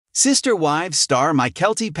Sister Wives star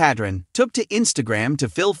Mykelti Padron took to Instagram to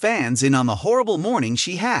fill fans in on the horrible morning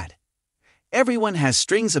she had. Everyone has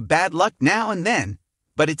strings of bad luck now and then,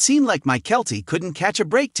 but it seemed like Mykelti couldn't catch a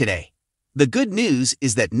break today. The good news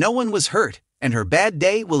is that no one was hurt, and her bad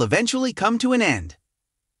day will eventually come to an end.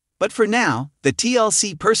 But for now, the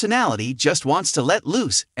TLC personality just wants to let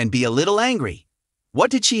loose and be a little angry.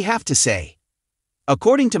 What did she have to say?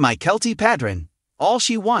 According to Mykelti Padron, all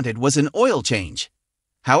she wanted was an oil change.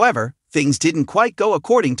 However, things didn't quite go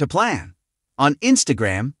according to plan. On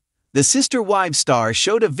Instagram, the Sister Wives star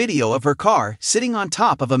showed a video of her car sitting on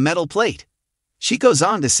top of a metal plate. She goes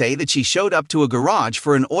on to say that she showed up to a garage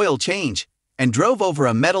for an oil change and drove over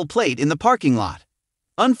a metal plate in the parking lot.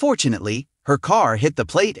 Unfortunately, her car hit the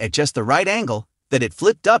plate at just the right angle that it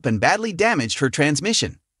flipped up and badly damaged her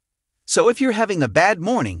transmission. So if you're having a bad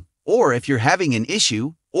morning, or if you're having an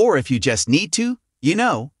issue, or if you just need to,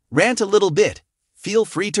 rant a little bit, feel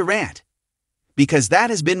free to rant. Because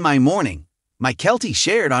that has been my morning, Mykelti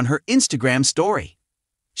shared on her Instagram story.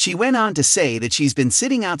 She went on to say that she's been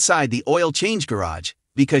sitting outside the oil change garage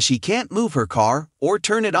because she can't move her car or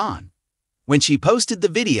turn it on. When she posted the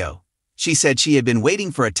video, she said she had been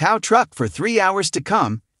waiting for a tow truck for 3 hours to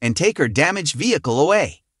come and take her damaged vehicle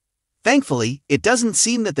away. Thankfully, it doesn't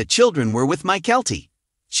seem that the children were with Mykelti.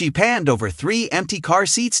 She panned over 3 empty car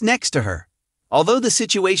seats next to her. Although the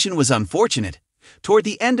situation was unfortunate, toward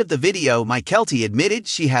the end of the video, Mykelti admitted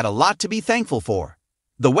she had a lot to be thankful for.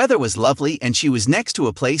 The weather was lovely and she was next to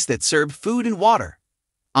a place that served food and water.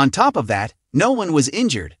 On top of that, no one was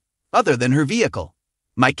injured, other than her vehicle.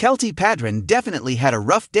 Mykelti Padron definitely had a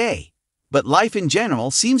rough day, but life in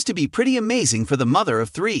general seems to be pretty amazing for the mother of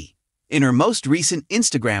 3. In her most recent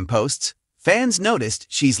Instagram posts, fans noticed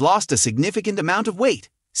she's lost a significant amount of weight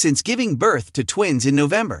since giving birth to twins in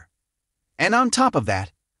November. And on top of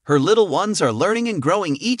that, her little ones are learning and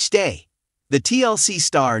growing each day. The TLC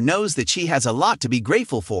star knows that she has a lot to be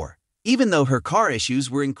grateful for, even though her car issues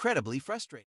were incredibly frustrating.